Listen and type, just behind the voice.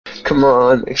Come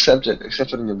on, accept it.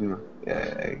 Accept what I'm gonna do. Yeah,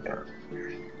 there you go.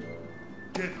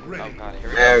 Oh god, here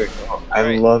we There go. we go. I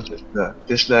Alright. love this map.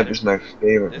 This map is my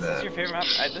favorite This map. is your favorite map?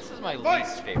 This is my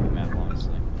least favorite map,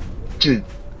 honestly. Dude,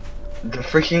 the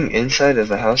freaking inside of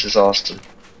the house is awesome.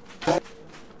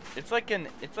 It's like a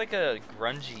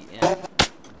grungy inn.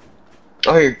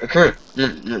 Oh, you're current.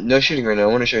 No shooting right now. I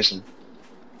want to show you some.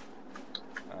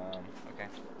 Okay.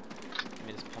 Let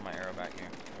me just pull my arrow back here.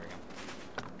 There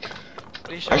we go. What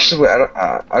are you showing Actually, me? wait,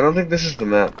 I don't think this is the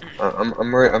map.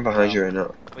 I'm behind you right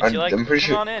now. Would you like? I'm pretty come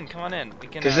sure. on in, come on in. We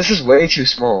can. Because this is way too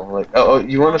small. Like, oh,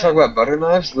 you want to talk in. about butter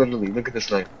knives? Literally, look at this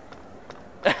knife.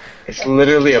 It's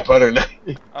literally a butter knife.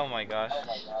 Oh my gosh.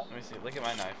 Let me see. Look at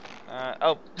my knife.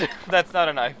 Oh, that's not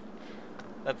a knife.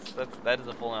 That is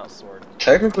a full-out sword.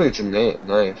 Technically, it's a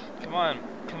knife. Come on,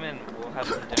 come in. We'll have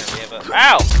some dinner. We have a.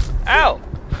 Ow! Ow!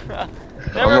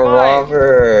 Never I'm a mind.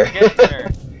 robber. Get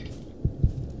dinner.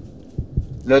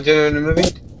 No dinner in the movie?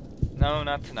 No,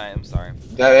 not tonight. I'm sorry.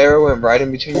 That arrow went right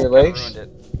in between your I legs? ruined it.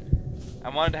 I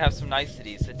wanted to have some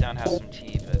niceties, sit down, have some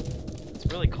tea, but it's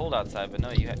really cold outside. But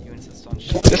no, you insist on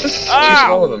shit. This is too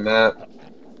small of a map.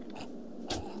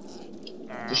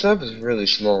 This map is really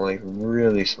small, like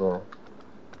really small.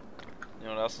 You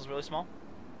know what else is really small?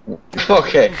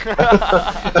 Okay.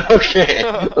 Okay.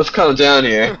 Let's calm down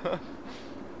here.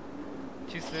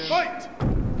 Too soon. Fight!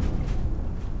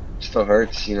 Still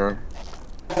hurts, you know.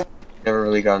 Never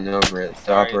really gotten over it. The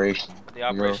Sorry. operation. The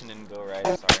operation didn't go right.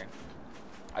 Sorry.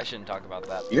 I shouldn't talk about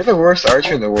that. You're the worst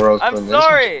archer in the world. I'm Quinn.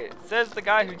 sorry! Says the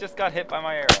guy who just got hit by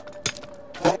my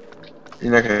arrow.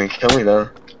 You're not gonna kill me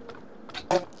though.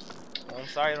 Well, I'm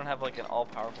sorry I don't have like an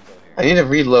all-powerful bow I here. need to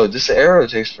reload. This arrow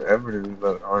takes forever to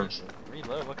reload, honestly.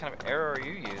 Reload? What kind of arrow are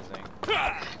you using?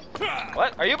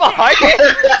 What? Are you behind me?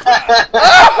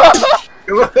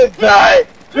 Come on, die!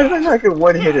 How did I not get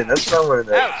one hit it? That's not one of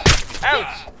that. Ouch!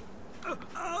 Ouch!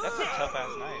 That's a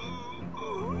tough-ass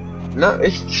knife. No,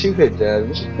 it's 2-hit, Dad.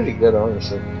 This is pretty good,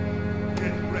 honestly.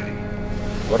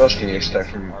 What else can you expect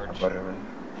from a butter?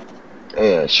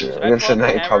 Yeah, sure. Should I'm I gonna pull say up the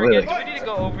night hammer probably again? like. Do we need to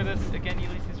go over this again,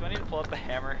 Ulysses? Do I need to pull up the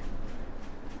hammer?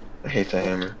 I hate the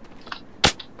hammer.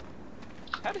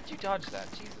 How did you dodge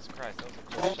that? Jesus Christ, that was a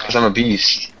close Because shot. I'm a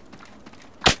beast.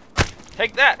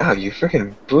 Take that! Oh, you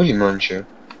freaking booty muncher.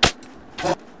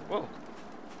 Whoa.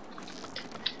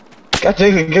 God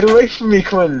dang it, get away from me,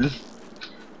 Quinn!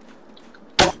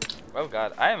 Oh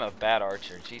god, I am a bad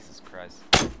archer. Jesus Christ.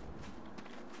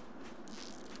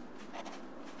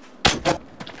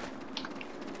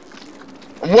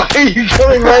 Why are you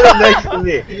coming right up next to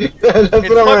me? That's It's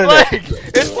what point I'm blank!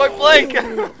 It's point blank!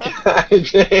 God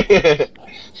dang it.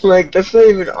 Like, that's not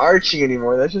even arching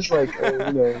anymore, that's just like, you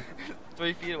know.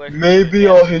 3 feet away from Maybe me,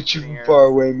 I'll advancing hit you shooting from far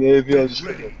arrows. away, maybe I'll just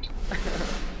hit you.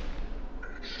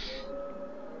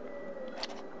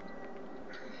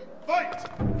 Fight!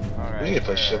 Alright. We need to play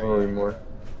where are Chivalry you? more.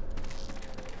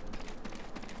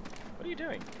 What are you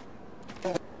doing?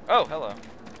 Oh, hello.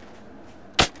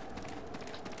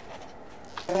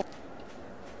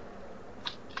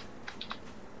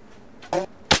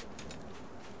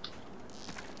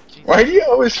 Jesus. Why do you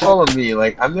always follow me?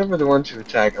 Like, I'm never the one to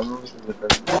attack, I'm always the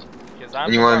defender. Because I'm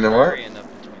And you the wanna know what? barbarian up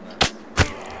between us.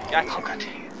 Gotcha. Oh, God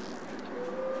dang it.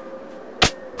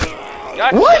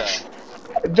 Gotcha. What?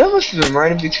 That must have been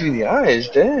right in between the eyes,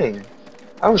 dang.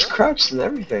 I was crouched and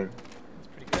everything. That's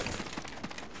pretty good.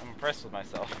 I'm impressed with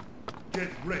myself. Get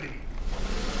ready.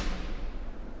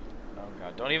 Oh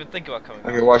god, don't even think about coming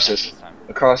Okay, back watch this. time.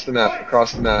 Across the map,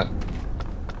 across the map.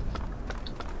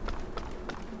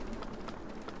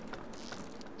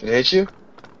 Did it hit you?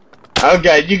 Oh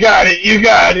god, you got it, you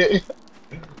got it!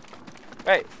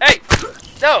 Hey, hey!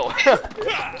 No!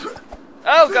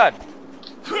 Oh god!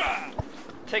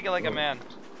 Take it like a man.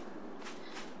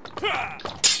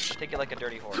 Take it like a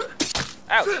dirty whore.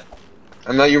 Ouch!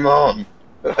 I'm not your mom.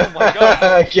 Oh my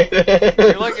god! Get it?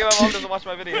 You're lucky my mom doesn't watch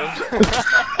my videos.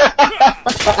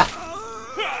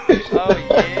 Oh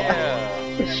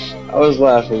yeah! I was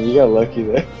laughing, you got lucky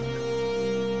there.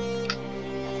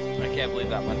 I can't believe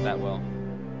that went that well.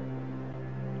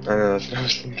 I know, that's what I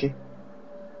was thinking.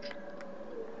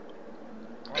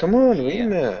 Come on, Yeah.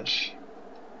 rematch.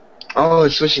 Oh,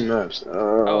 it's switching maps.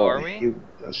 Oh, are we?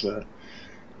 That's that.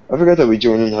 I forgot that we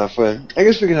joined in halfway. I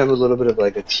guess we can have a little bit of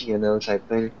like a TNO type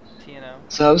thing. TNO.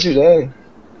 So how was your day?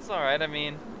 It's alright, I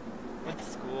mean, went to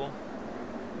school.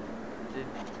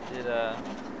 You know,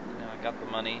 I got the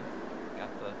money. Got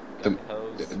the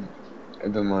hose.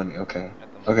 The money, okay.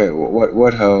 Got the money. Okay,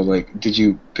 what hoe? Like, did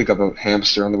you pick up a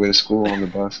hamster on the way to school on the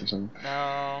bus or something?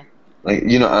 No. Like,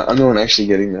 you know, I'm the one actually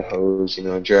getting the hose, you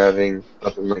know, driving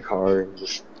up in my car and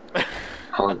just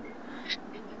honk.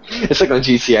 It's like on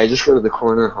GTA. I just go to the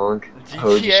corner, honk.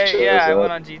 hose just GTA, yeah, I shows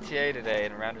went up. on GTA today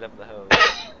and rounded up the hose.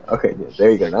 Okay, yeah, there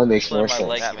you go. That makes Clear more my sense.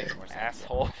 leg, that makes more sense.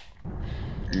 Asshole.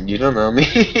 You don't know me.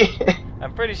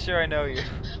 I'm pretty sure I know you.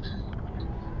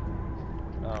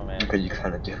 Oh man. But you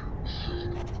kind of do.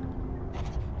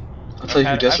 I'll tell you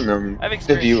who doesn't know me. I've The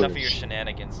experienced viewers. enough of your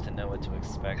shenanigans to know what to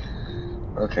expect.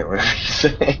 Okay, whatever you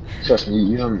say. Trust me,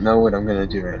 you don't know what I'm gonna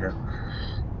do right now.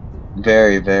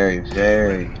 Very, very,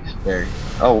 very, very.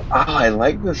 Oh, I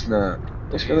like this map.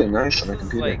 It's really nice on the This is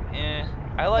computer. like,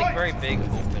 I like very big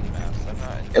open maps. I'm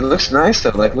not. It looks nice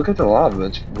though. Like, look at the lava.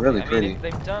 It's really pretty.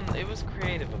 They've done. It was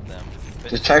creative of them.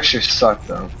 But The textures suck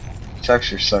though. The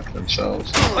textures suck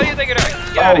themselves. what do you think you're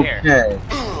doing? Get out of here.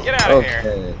 Okay. Get out of here.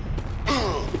 Okay.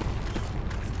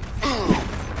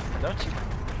 Don't you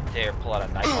dare pull out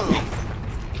a knife on me.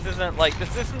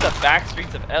 This isn't the back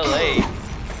streets of LA.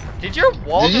 Did your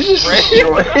wall Did you just just break?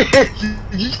 destroy?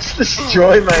 Did you just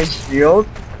destroy my shield?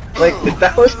 Like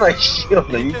that was my shield.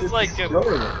 And It you just just like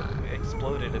destroyed it.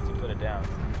 exploded as you put it down.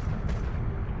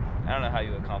 I don't know how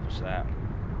you accomplished that.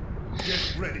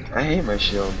 Get ready. I hate my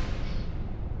shield.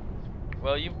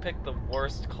 Well, you picked the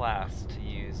worst class to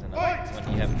use when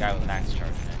you have a guy with an axe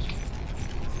charging at you.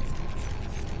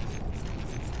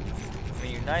 I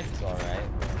mean, your knife is alright.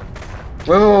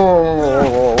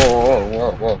 Whoa.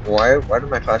 Why did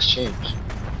my class change?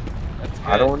 That's good.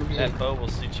 I don't want to be. That bow will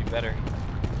suit you better.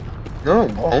 No,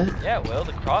 it won't. Yeah, well,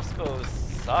 the crossbow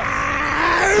sucks.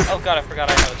 Oh god, I forgot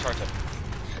I have a charge up.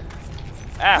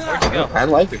 Ah, where'd you go? I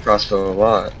like the crossbow a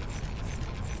lot.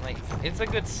 Like, it's a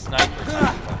good sniper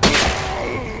type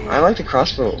weapon. I like the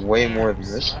crossbow way more than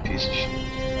this piece of shit.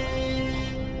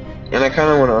 And I kind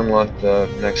of want to unlock the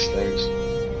next things.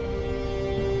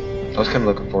 I was kind of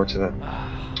looking forward to that.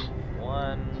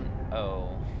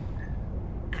 1-0.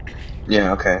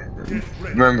 Yeah, okay.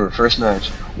 Remember, first match.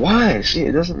 Why? See,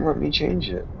 it doesn't let me change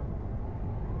it.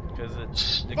 Because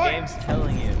it's the game's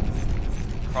telling you.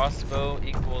 Crossbow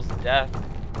equals death.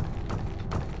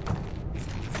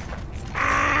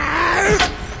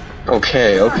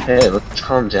 Okay, let's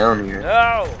calm down here.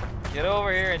 No! Get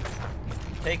over here and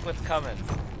take what's coming.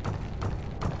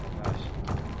 Gosh.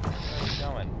 Where are you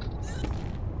going?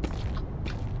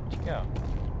 Where'd you go?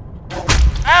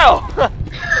 Ow!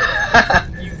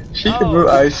 She can move.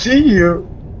 I see you.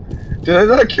 Did I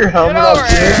knock your helmet Get off over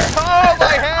too? here! Oh, my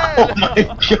head! Oh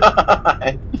my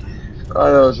god!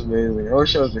 Oh, that was amazing. I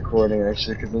wish I was recording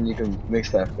actually, because then you can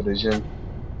mix that footage in.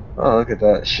 Oh, look at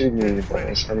that. Shooting me in the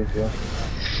balls. How do you feel?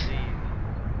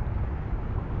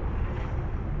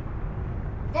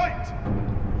 Fight!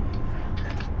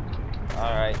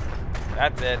 Alright.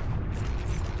 That's it.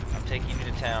 I'm taking you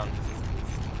to town.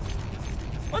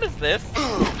 What is this?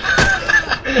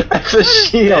 It's a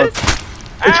shield.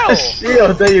 It's a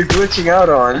shield that you're glitching out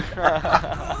on.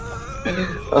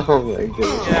 Oh my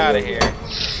goodness. Get out of here.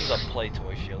 This is a play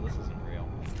toy shield. This isn't real.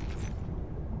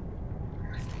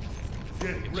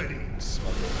 Get ready.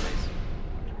 Smoke in the face.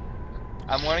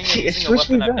 I'm warning you, See, it using a switched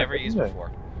me weapon I've back, never used isn't it?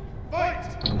 before.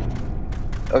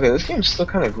 Fight! Okay, this game's still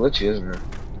kind of glitchy, isn't it?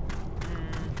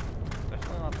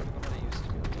 Definitely not the one I used to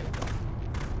be able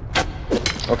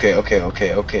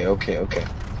to. Okay.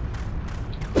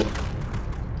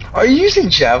 Are you using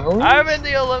javelin? I'm in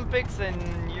the Olympics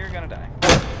and you're gonna die.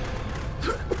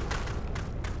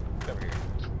 Over here.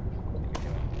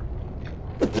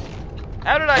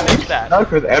 How did I miss that?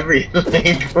 Suck with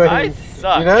everything. I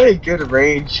suck. You're not a good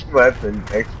range weapon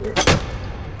expert.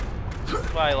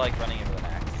 That's why I like running into an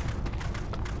axe.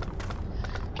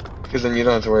 Because then you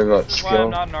don't have to worry about This is why skill. I'm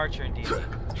not an archer in D&D.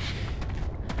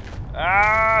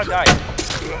 Ah, die.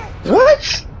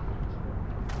 What?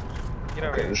 Get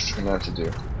over Okay, here. this is gonna have to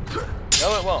do.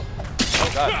 No, it won't.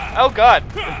 Oh god. Oh god!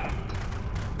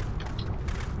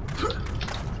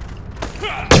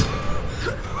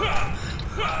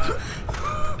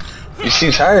 You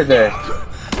seem tired there.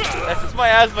 That's just my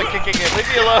asthma kicking in. Leave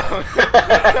me alone.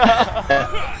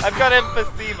 I've got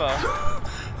emphysema.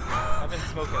 I've been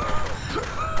smoking a little bit.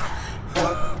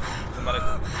 It's a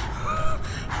medical.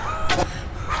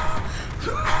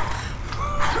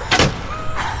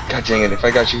 God dang it, if I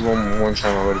got you one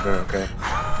time I would have been okay.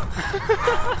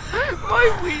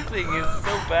 My wheezing is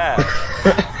so bad.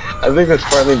 I think that's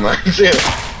partly mine too.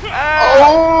 Ah!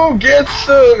 Oh, get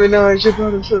some! And now I jump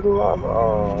out into the lava.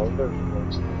 Oh, I'm very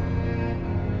close.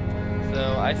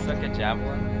 So I suck at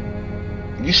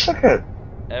javelin You suck at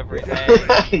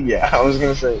everything. yeah, I was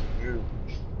gonna say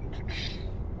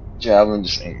javelin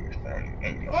just ain't your thing.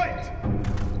 Ain't your Fight! thing.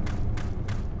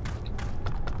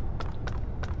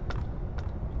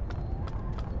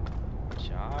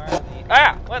 Charlie.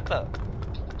 Ah! What the?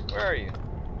 Where are you?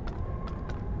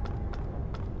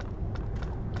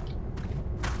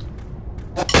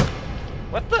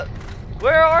 What the?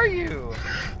 Where are you?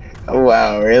 Oh,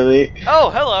 wow, really? Oh,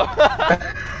 hello.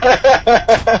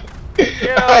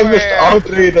 Get I over missed here. all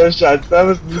 3 of those shots. That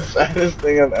was the saddest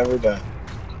thing I've ever done.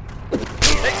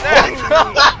 Take that.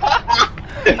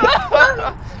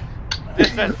 This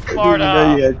is Sparta. I didn't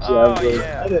know you had Oh javelins.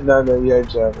 yeah. I did not know you had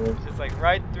javelins. Just like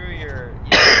right through your.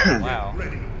 Yeah. Wow.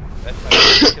 That's how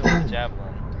you kill the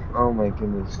javelin. Oh my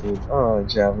goodness, dude. Oh,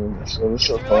 javelin. This was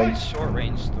so It's a really fun. good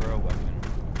short-range throw weapon.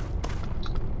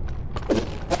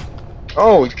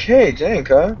 Oh, okay, dang,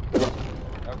 huh?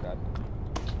 Oh god.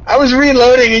 I was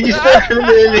reloading and you started How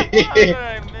really. did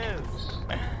I miss?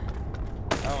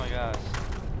 Oh my gosh.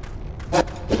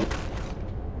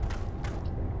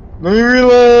 Let me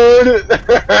reload!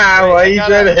 Why Wait, you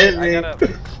trying to hit me?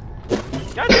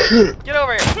 Get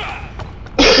over here!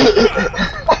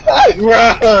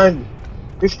 Run!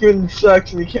 This gun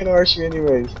sucks and you can't archer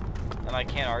anyways. And I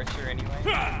can't archer anyway?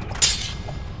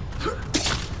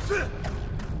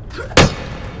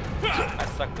 I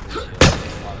suck with the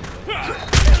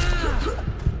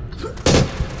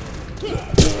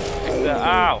shield,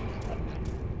 ow!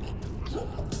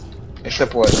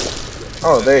 Except what?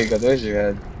 Oh, there you go. There's your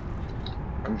head.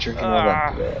 I'm drinking all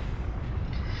that.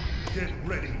 Get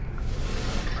ready.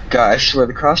 God, I swear,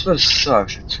 the crossbow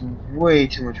sucks. It's way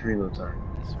too much reload time.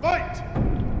 Fight!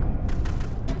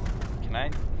 Can I?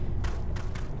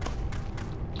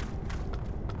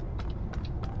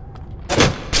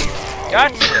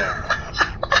 Gotcha!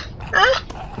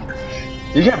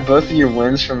 You got both of your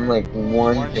wins from like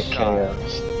one hit shot.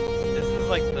 KOs. This is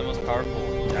like the most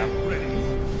powerful javelin.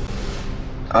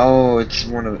 Oh, it's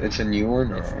a new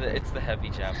one? Or? It's the heavy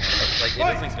javelin. It's like,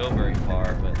 it doesn't go very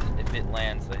far, but if it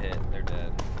lands the hit, they're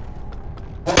dead.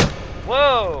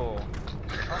 Whoa!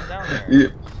 Calm down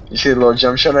there. You see the little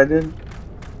jump shot I did?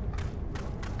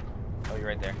 Oh, you're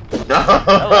right there. No!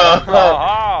 Oh,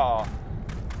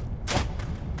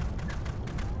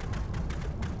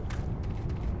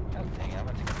 God dang it, I'm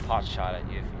gonna take a pot shot at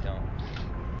you if you don't.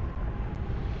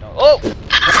 No. Oh!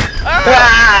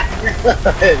 Ah!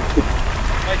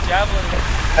 My javelin.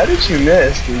 How did you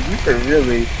miss, dude? You were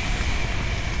really...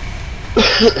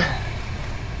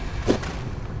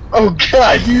 Oh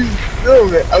god, you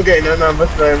still it. Okay, no, I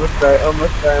must die.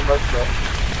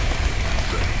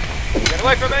 Get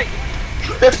away from me!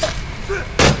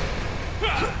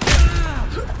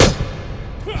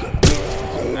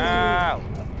 Ow!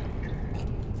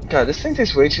 God, this thing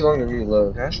takes way too long to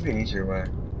reload. There has to be an easier way.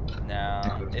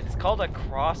 No, it's called a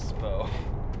crossbow.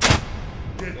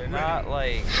 They're not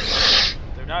like,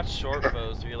 they're not short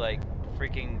bows where you're like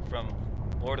freaking from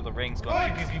Lord of the Rings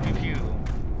going pew pew pew pew pew.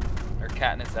 Or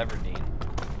Katniss Everdeen.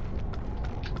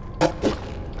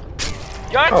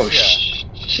 Gotcha! Oh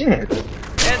shit!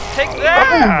 And take Oh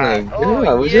that! my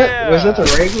god! Was that the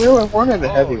regular one or the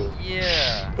heavy one?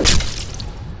 Yeah.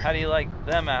 How do you like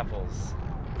them apples?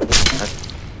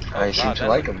 I seem God, to that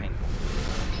like looks them. painful.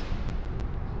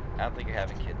 I don't think you're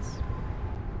having kids.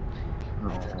 Oh,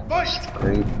 that's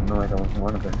great. No, I don't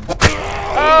want them.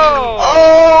 Oh!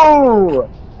 Oh!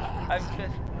 I've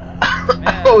been.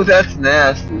 Oh, that's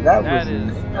nasty. That was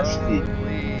is nasty.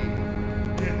 ugly.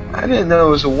 I didn't know it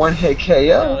was a one-hit KO.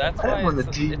 No, that's I why didn't want to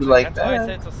it's do you that's like why I said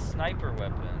that. it's a sniper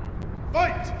weapon.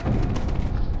 Fight!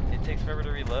 It takes forever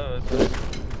to reload.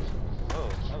 Oh,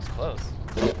 that was close.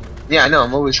 Yeah, I know.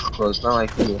 I'm always close. Not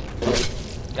like you.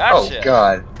 Gotcha. Oh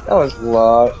god, that was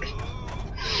luck.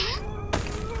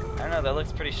 I don't know. That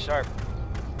looks pretty sharp.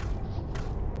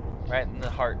 Right in the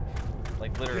heart,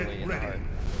 like literally in the heart.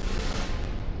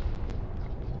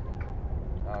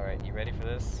 All right, you ready for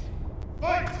this?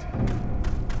 Fight!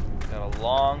 Got a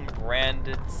long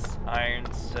branded iron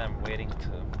stem waiting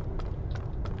to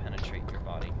penetrate your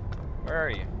body. Where are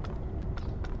you?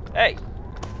 Hey!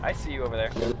 I see you over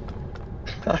there.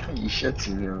 You should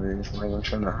see me over here. It's like I'm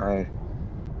trying to hide.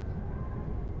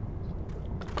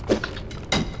 Oh,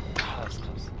 that was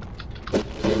close.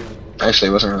 Actually,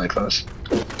 it wasn't really close.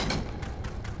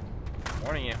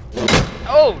 Warning you.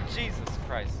 Oh, Jesus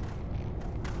Christ.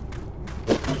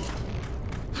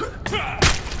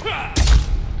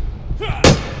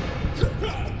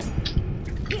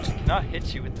 Not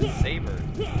hit you with the saber.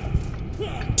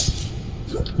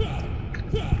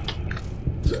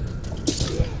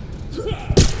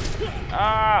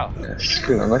 Ah! Yeah,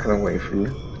 screw it, I'm not gonna wait for you.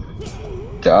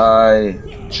 Die!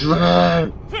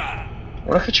 Die! I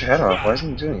wanna cut your head off. Why isn't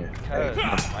he doing it? Because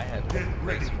my head was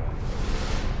graceful.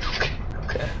 Okay,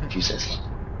 okay. Jesus.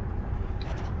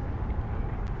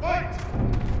 Fight!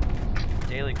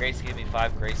 Daily Grace gave me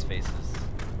 5 grace faces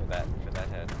for that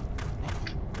head.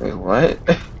 Wait, what?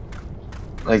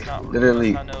 Like, Not-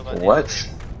 literally, not know about what? daily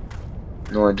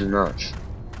grace. No, I do not.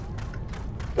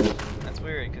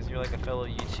 because you're like a fellow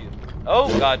YouTube. Oh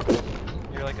God,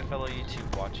 you're like a fellow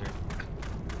YouTube watcher.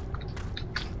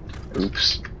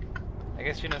 Oops. I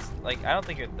guess you're just like I don't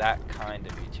think you're that kind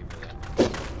of YouTuber though.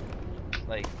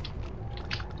 Like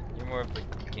you're more of the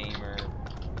gamer,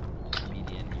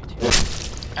 comedian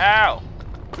YouTuber. Ow!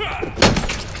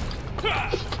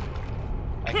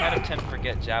 I kind of tend to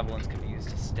forget javelins can be used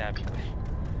to stab you with.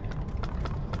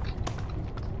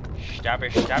 Stab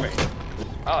it, stab it.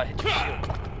 Oh, I hit your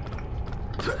shield.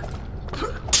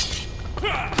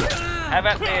 Have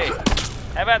at thee!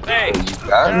 Have at thee! You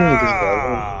got me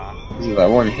because that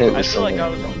one hit I was feel so like I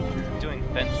was long. doing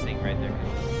fencing right there.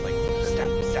 It's like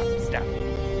stab, stab, stab.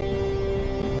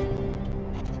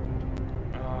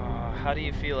 How do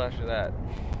you feel after that?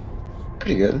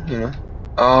 Pretty good, you know.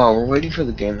 Oh, we're waiting for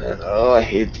the game to end. Oh, I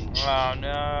hate these. Oh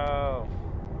no!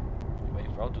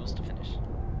 Waiting for all duels to finish.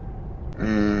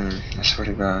 I swear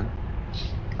to God.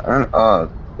 I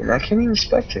don't. And I can't even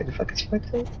spectate. If I could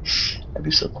spectate, that'd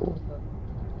be so cool.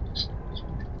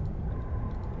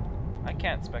 I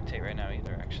can't spectate right now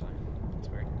either, actually. It's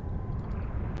weird.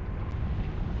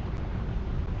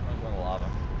 I'm going to lava.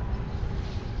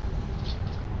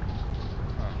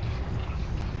 Huh.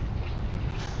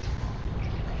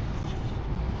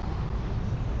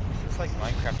 This is like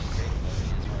Minecraft in creative mode. You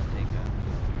just want to take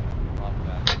a lava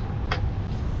bath.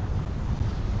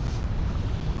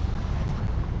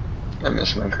 I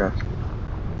miss Minecraft.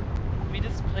 We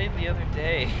just played the other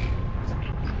day.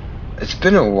 It's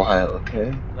been a while,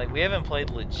 okay? Like, we haven't played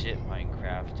legit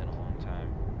Minecraft in a long time.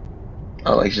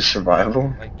 Oh, like just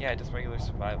survival? Like, yeah, just regular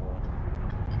survival.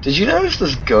 Did you notice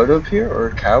this goat up here or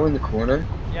a cow in the corner?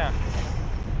 Yeah.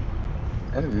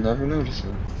 I've never noticed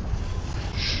it.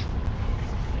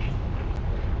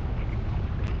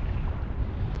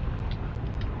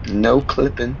 No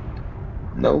clipping.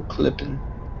 No clipping.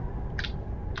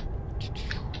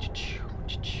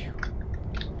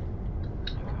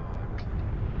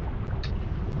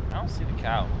 I don't see the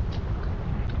cow.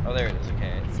 Oh, there it is.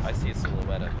 Okay, I see a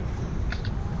silhouette of it.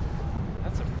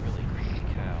 That's a really creepy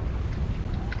cow.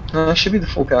 No, it should be the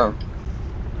full cow.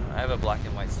 I have a black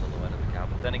and white silhouette of the cow,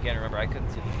 but then again, remember, I couldn't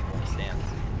see the people in the stands.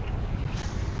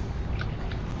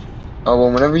 Oh,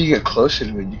 well, whenever you get closer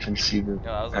to it, you can see the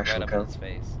No, I was like actual right up cow. in its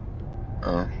face.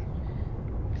 Oh.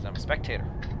 Because I'm a spectator.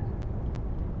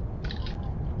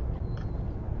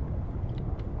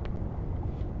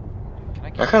 Can I I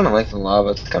get kind of like the lava.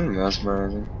 It's kind of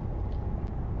mesmerizing.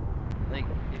 like,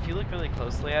 if you look really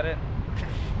closely at it,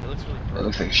 it looks really It broken.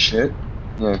 looks like shit.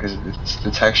 Yeah, because it's the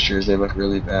textures, they look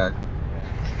really bad.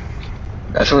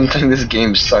 That's one thing this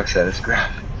game sucks at, is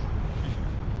graphics.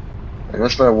 And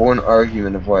that's my one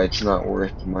argument of why it's not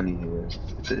worth the money it is.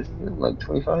 It's like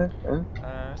 25, right?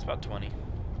 It's about 20.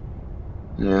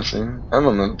 You know what I'm saying? I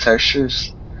don't know, the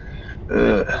textures.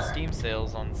 The Steam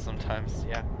sales on sometimes,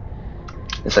 yeah.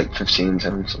 It's like 15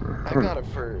 times. I got it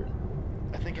for.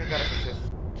 I think I got it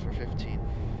for 15.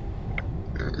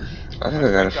 I think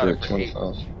I got it got for it for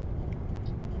 25. 8.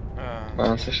 Wow,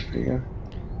 that's actually pretty good.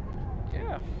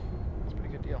 Yeah, it's a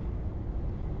pretty good deal.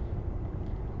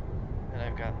 And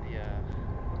I've got the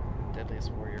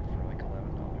Deadliest Warrior for like $11.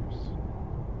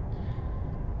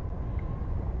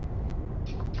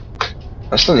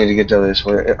 I still need to get Deadliest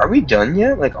Warrior. Are we done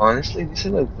yet? Like, honestly, these are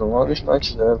like the longest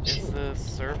matches I've ever Is seen. the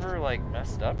server like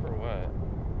messed up or what?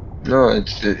 No,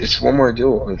 it's one more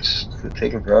duel. It's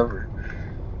taking forever.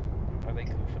 Are they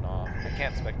goofing off? I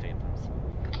can't spectate them. So.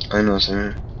 I know,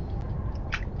 sir.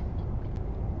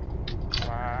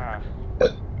 Ah,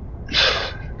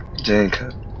 Dang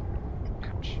cut.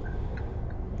 ouch.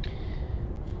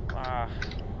 Ah,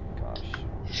 gosh.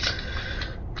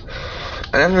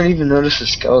 I never even noticed a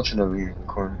skeleton over here in the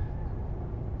corner.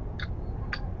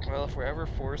 Well, if we're ever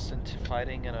forced into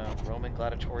fighting in a Roman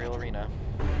gladiatorial arena.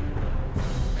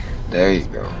 There you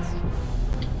go.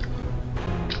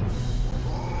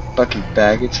 Fucking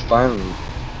faggots, finally.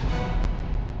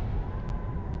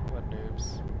 What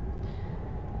noobs?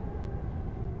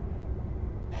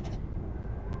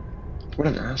 What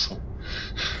an asshole.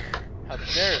 How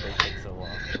dare they take so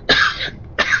long?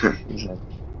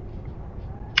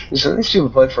 Listen, these people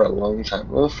played for a long time.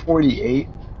 Level 48?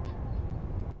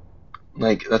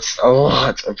 Like, that's a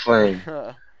lot of playing.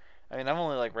 I mean, I'm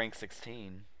only like rank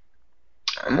 16.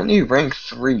 I'm only rank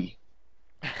 3.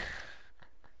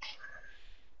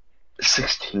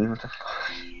 16? What the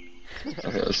fuck?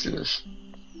 Okay, let's do this.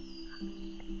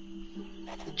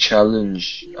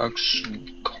 Challenge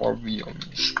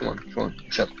Axicariums. Come on.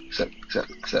 Accept.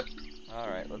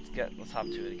 Alright, let's hop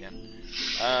to it again.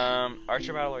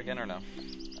 Archer battle again or no?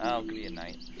 I'll give you a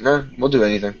knight. No, we'll do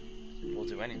anything. We'll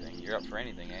do anything. You're up for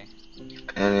anything, eh?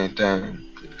 Anything.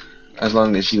 As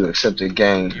long as you accept a You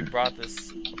gang. brought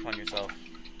this upon yourself.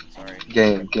 I'm sorry.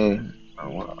 Game. Oh,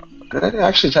 wow. Did I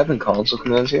actually type in console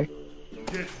commands here?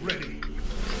 Get ready.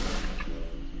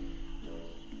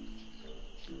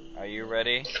 Are you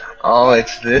ready Oh,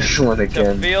 it's this one to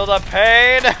again. feel the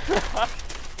pain?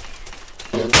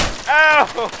 Ow!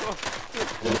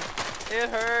 It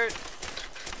hurts.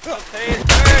 The pain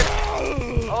hurts.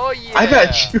 Oh yeah. I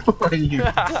got 2 on you.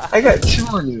 I got 2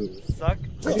 on you. Suck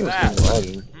I think it was that.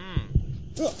 lighting.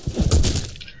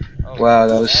 Oh, Wow,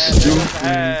 that was and there's the stupid.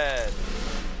 head.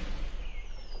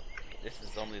 This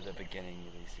is only the beginning,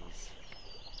 Ulysses.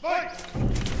 Fight!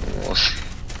 We'll see.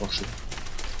 We'll see.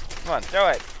 Come on, throw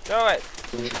it. Throw it.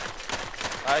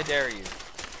 I dare you.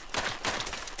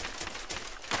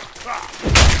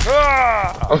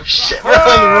 Ah! Oh shit!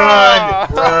 Ah!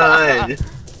 Run!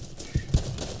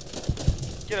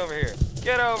 Get over here.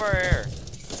 Get over here.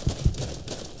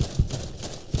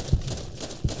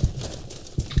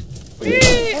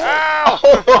 Whee! Ow!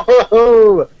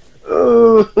 Oh!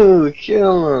 Ooh!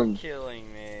 Kill him!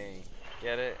 Killing me.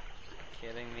 Get it?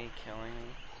 Kidding me? Killing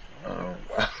me? Oh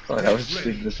wow! That was just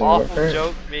the same. Awful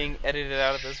joke being edited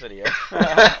out of this video.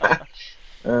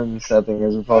 Sad thing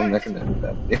is, we're probably not gonna do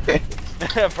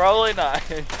that. Probably not.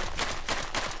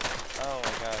 Oh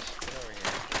my gosh. Get over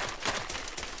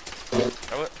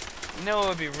here. You know what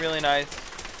would be really nice?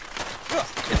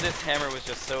 If this hammer was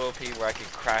just so OP where I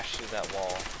could crash through that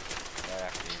wall right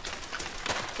after you.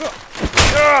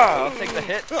 I'll take the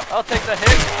hit. I'll take the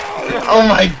hit. Oh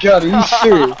my god, are you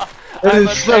serious? That I'm is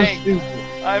a so tank.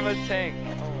 stupid. I'm a tank. Oh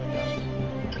my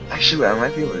gosh. Actually, I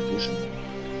might be able to do something.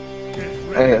 Get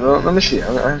ready. Okay, well, let me see. I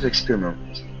have to experiment with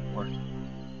this more.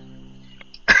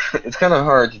 It's kind of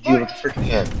hard to deal with the freaking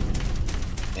hammer.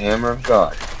 The hammer of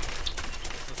God.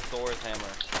 This is Thor's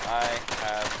hammer. I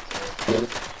have Thor's.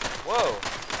 Whoa.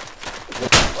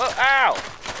 Whoa, ow!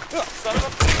 Son of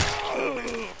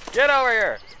a... Get over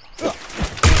here!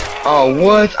 Oh,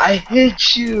 what? I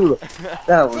hit you!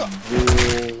 That was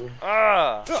bull.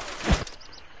 Ah!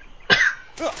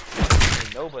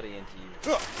 Nobody into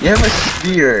you. You have a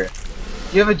spear.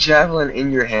 You have a javelin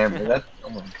in your hammer. That's, oh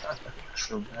my god, that's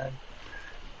so bad.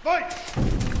 Fight!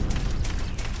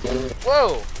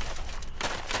 Whoa!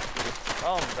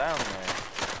 Calm down there.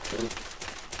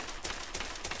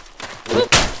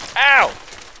 Ow!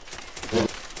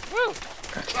 Woo!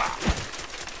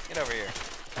 Get over here.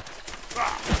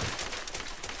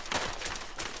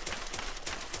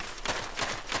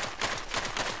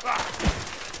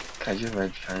 God, you're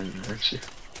right behind me, aren't you?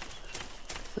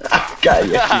 God,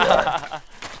 yes you are.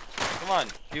 Come on,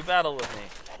 do battle with me.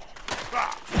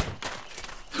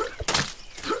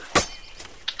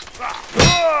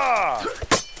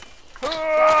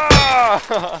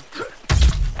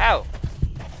 Ow!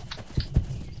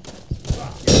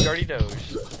 You dirty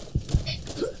doge.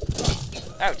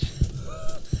 Ouch.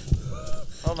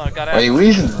 Hold on, got Why are you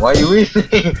wheezing? Why are you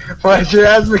wheezing? Why is your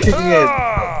asthma kicking in?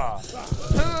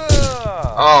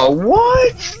 Oh,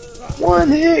 what? One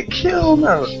hit kill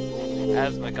now.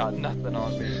 Asthma got nothing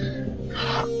on me.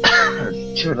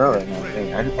 2-0 right now.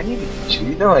 Dang, I need to beat you.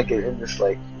 You know I get in this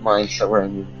like mindset where I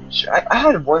need to beat you. I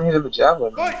had 1 hit of a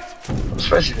javelin. Fight! I'm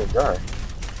surprised you didn't die.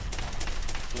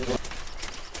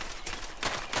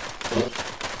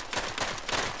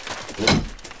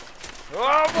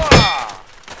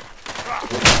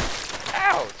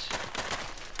 Ouch!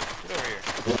 Get over here.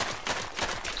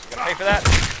 You gonna pay for that?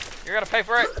 You're gonna pay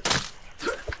for it?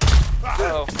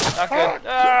 Uh-oh, not good.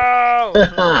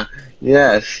 No!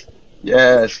 Yes.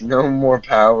 Yes. No more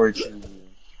power to you.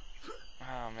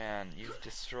 Oh man, you've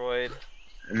destroyed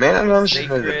Man, I'm just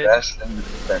the Sacred. best in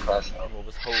that class now. what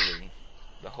was holy.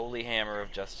 The holy hammer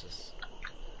of justice.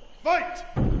 Fight!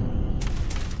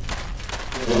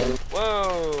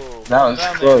 Whoa! That was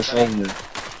Down close, there, wasn't it?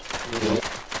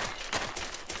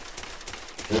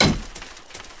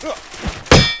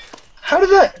 How did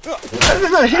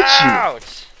that not hit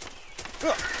Ouch!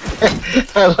 you?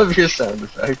 I love your sound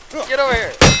effect. Get over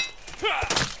here!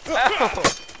 Ow!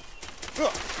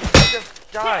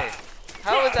 Just die!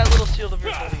 How is that little shield of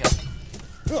yours holding up?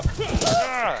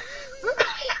 Ah.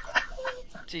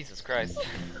 Jesus Christ.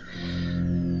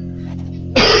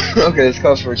 Okay, this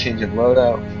calls for a change of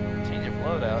loadout. Change of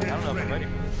loadout? I don't know if I'm ready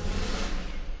for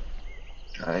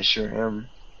this. I sure am.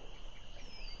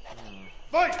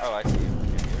 Fight! Oh, I see you.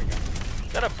 Okay, here we go.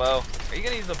 Is that a bow? Are you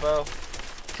gonna use a bow?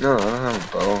 No, I don't have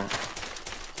a bow.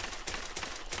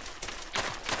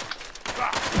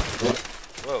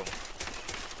 Whoa.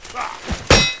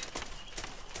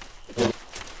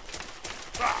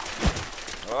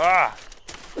 Ah!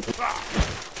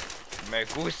 Me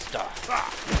gusta.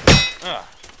 Ah.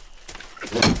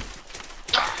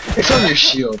 It's on your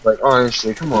shield, like,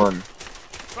 honestly, come on.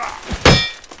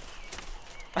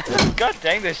 God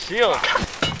dang the shield!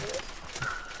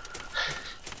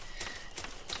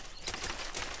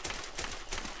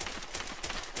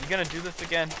 You gonna do this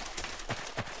again?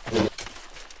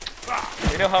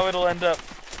 You know how it'll end up.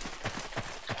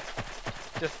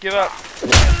 Just give up.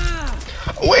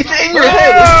 Oh, it's in your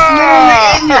head!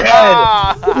 It's literally in your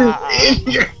head! It's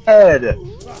in your head!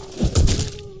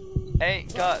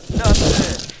 Ain't got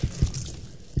nothing.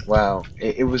 Wow,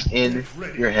 it was in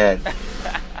your head.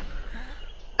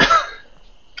 I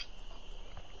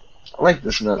like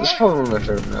this map. This is probably one of my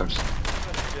favorite maps. That's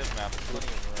a good map. Plenty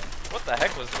of room. What the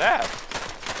heck was that?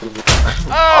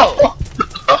 Oh!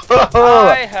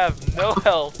 I have no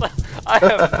health. I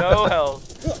have no health.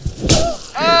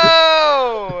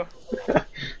 Oh!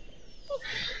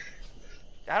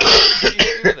 I don't know if you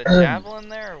hit me with a javelin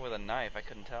there or with a knife. I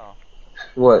couldn't tell.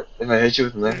 What? If I hit you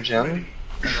with a knife or javelin?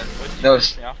 What did you That was-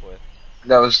 finish me off with?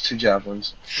 That was 2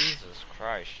 javelins. Jesus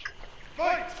Christ.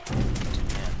 Fight! Man,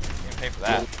 you're gonna pay for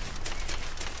that.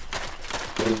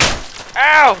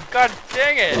 Ow! God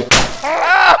dang it!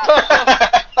 Ow!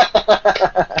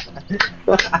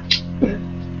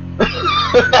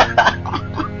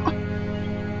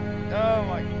 Oh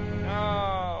my...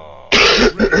 No!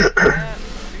 You can't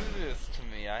do this to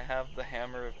me. I have the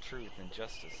hammer of truth and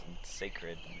justice and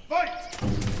sacred. Fight!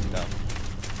 Dumb.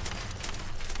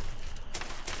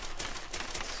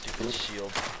 Stupid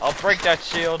shield. I'll break that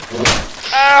shield.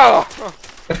 Ow!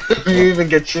 You even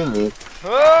get to me.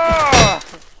 Ah!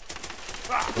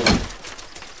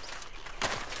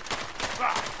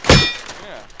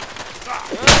 Yeah.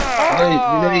 You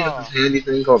know you have this handy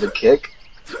thing called a kick?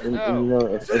 And No. you know,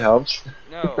 it helps.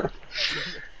 No.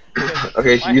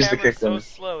 Okay, so My use the hammer's kick so then.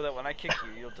 slow that when I kick you,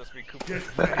 you'll just recuperate.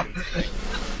 Get ready!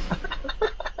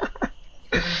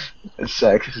 It's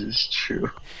sad 'cause it's true.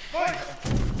 Fight!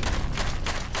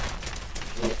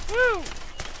 Woo!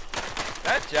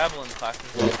 That javelin class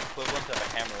is the equivalent of a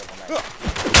hammer of a knife.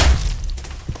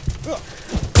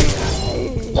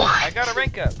 I got a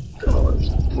rank up.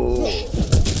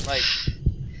 Like,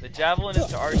 the javelin is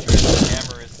to archer and the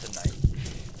hammer is to knight.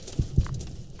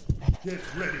 Get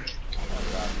ready! Oh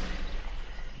god.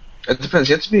 It depends,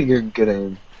 you have to be good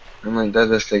aim. And like, that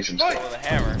does take some So skill. with a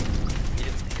hammer, you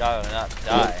just gotta not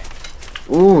die.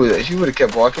 Ooh, if you would've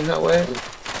kept walking that way.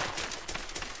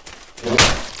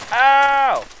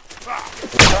 Ow!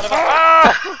 Son of a...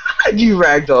 Ah! You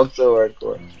ragdolled so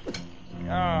hardcore.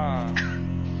 Ah.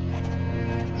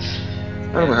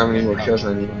 I don't know how many more kills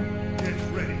I need. Get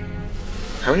ready!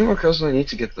 How many more kills do I need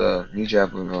to get the new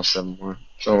javelin? Oh, 7 more.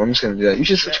 So I'm just gonna do that. You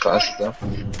should switch classes though.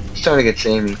 It's time to get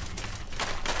samey.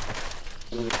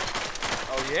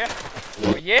 Oh yeah?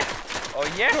 Oh yeah? Oh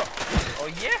yeah? Oh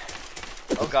yeah?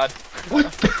 Oh god.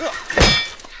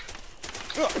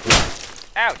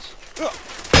 Ouch!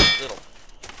 Little.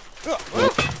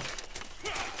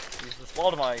 Use this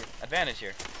wall to my advantage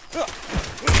here.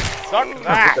 Suck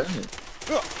that!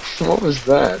 What was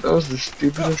that? That was the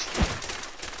stupidest.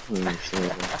 Let me see. I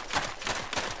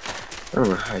don't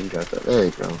know how you got that. There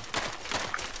you go.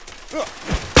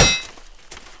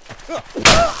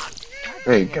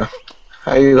 There you go.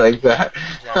 How do you like that?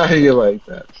 How do you like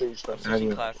that? Please stop. How do Switching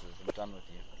you... classes. I'm done with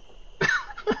you.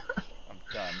 I'm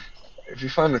done. If you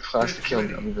find a class to kill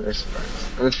me, I'll be very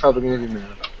surprised. And it's probably gonna be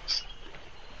mad about this.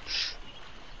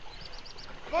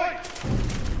 Fight!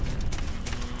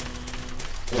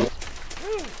 Woo!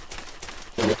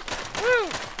 Woo!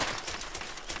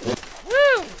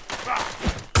 Woo!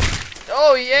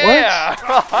 Oh yeah!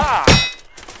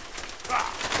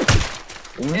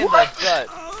 In the gut.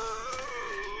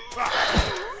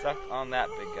 Suck on that,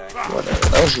 big guy. Whatever.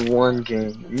 That was one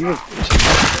game. You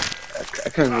I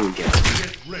couldn't really get it.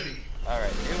 Get ready!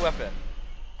 Alright, new weapon.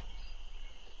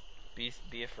 Be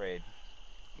afraid.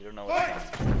 You don't know what's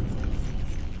coming.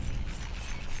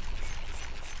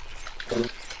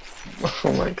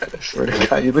 Oh my god, I swear to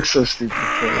god, you look so stupid.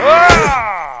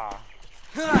 Ah!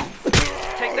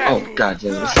 Take that! Oh god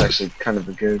damn, this is actually kind of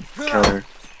a good counter.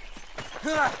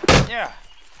 Yeah! Yeah!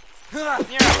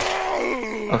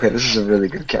 Okay, this is a really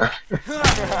good counter.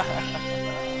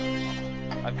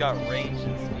 I've got range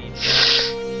and speed.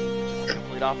 Just the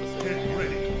complete opposite. Get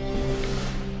ready!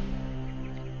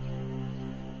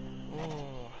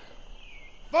 Ooh.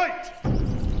 Fight!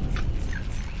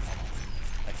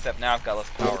 Except now I've got less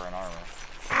power and armor.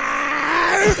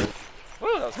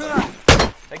 Woo, that was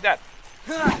close. Take that!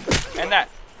 And that!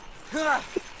 And that!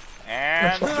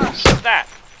 And that!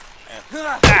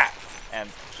 And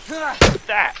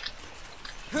that!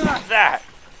 That!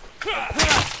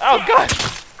 Oh god!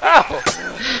 Oh!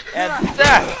 And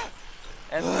that!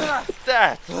 And that!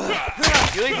 that?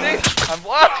 You think I'm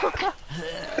blocked?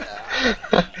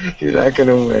 You're not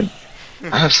gonna win.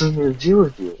 I have something to do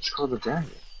with you. It's called a dagger.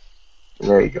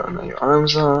 There you go. Now your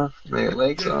arms off. Now your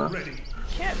legs Get off. ready.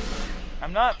 Can't.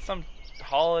 I'm not some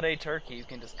holiday turkey you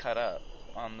can just cut up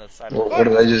on the side Well, of what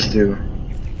did I just do?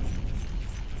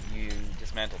 You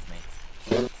dismantled me.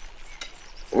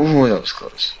 Ooh, that was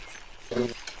close.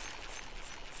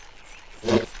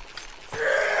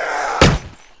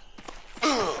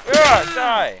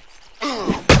 Die!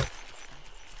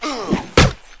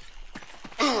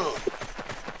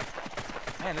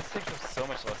 Man, this takes up so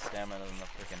much less stamina than the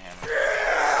freaking hammer.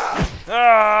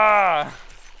 Ah!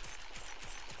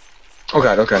 Oh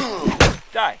god, okay.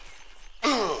 Die!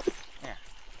 Yeah.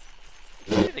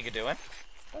 What do you think you're doing?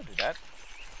 Don't do that.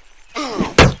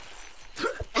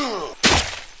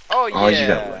 Oh yeah! Oh, you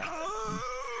got one.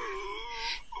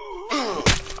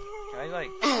 Can I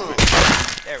like...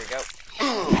 There we go.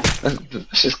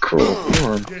 That's just cruel. Come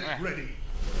on. Get ready.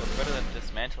 Looks better than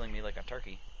dismantling me like a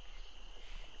turkey.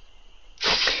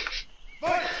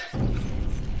 Fight!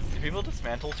 Do people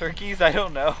dismantle turkeys? I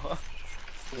don't know.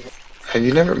 Have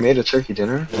you never made a turkey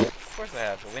dinner? Of course I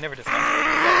have, but we never dismantled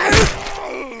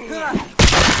it.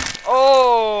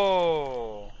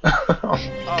 Oh!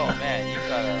 Oh man, you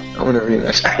gotta... I want to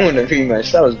rematch. I want to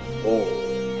rematch. That was bold.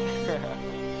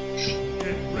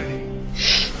 Get ready.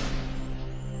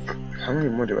 How many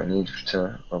more do I need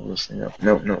to level this thing up?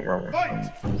 No, wrong one.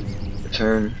 Fight!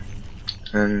 Return.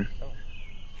 And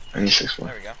I need 6 more.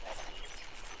 There we go.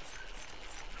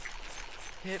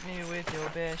 Hit me with your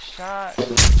best shot.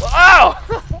 Ow!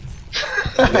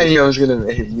 I knew I was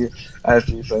gonna hit you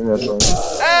after you sang that song.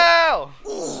 Ow!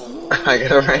 I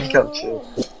gotta rank up too.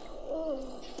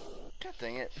 God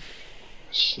dang it.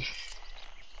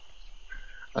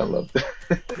 I love it.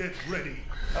 Get ready.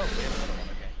 Oh, we have another one,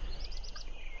 okay.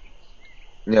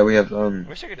 Yeah, we have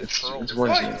Wish I could just it's hurl this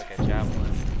one thing team. like a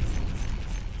javelin.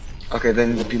 Okay,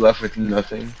 then you'd be left with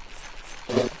nothing.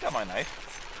 I've got my knife.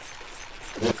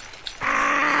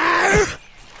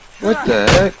 What the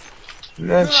heck?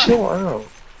 Man, chill out.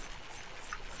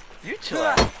 You chill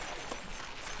out.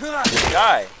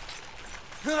 Die.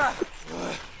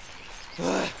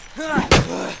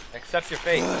 Accept your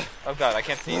fate. Oh god, I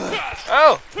can't see you.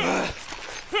 Oh!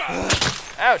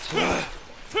 Ouch! Can't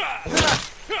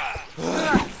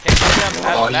see them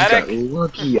Oh, you got asthmatic?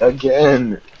 lucky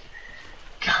again.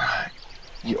 God,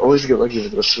 you always get lucky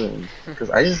with the swing. Because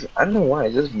I don't know why,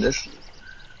 I just miss you.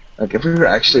 Like, if we were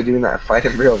actually doing that fight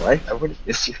in real life, I wouldn't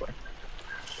miss you like that.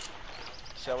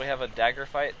 Shall we have a dagger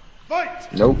fight?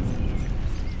 Fight! Nope.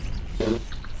 Well,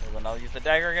 then I'll use the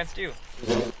dagger against you.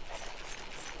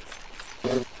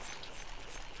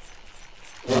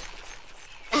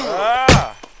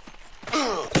 Ah!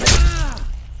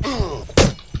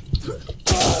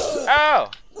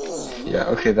 Ow! Yeah,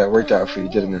 okay, that worked out for you,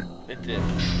 didn't it? It did.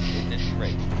 It did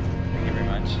great. Thank you very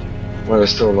much. Well,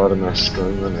 there's still a lot of matches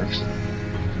going on, actually.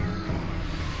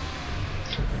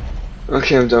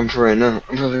 Okay, I'm done for right now.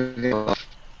 I'm probably gonna go off.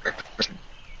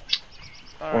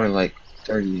 Or like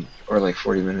 30 or like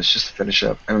 40 minutes just to finish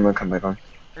up, and I'm gonna come back on.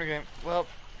 Okay, well,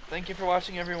 thank you for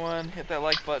watching, everyone. Hit that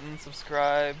like button,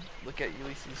 subscribe, look at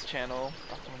Ulysses' channel.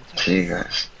 See you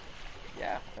guys.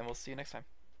 Yeah, and we'll see you next time.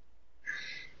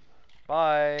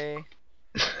 Bye.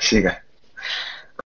 See you guys.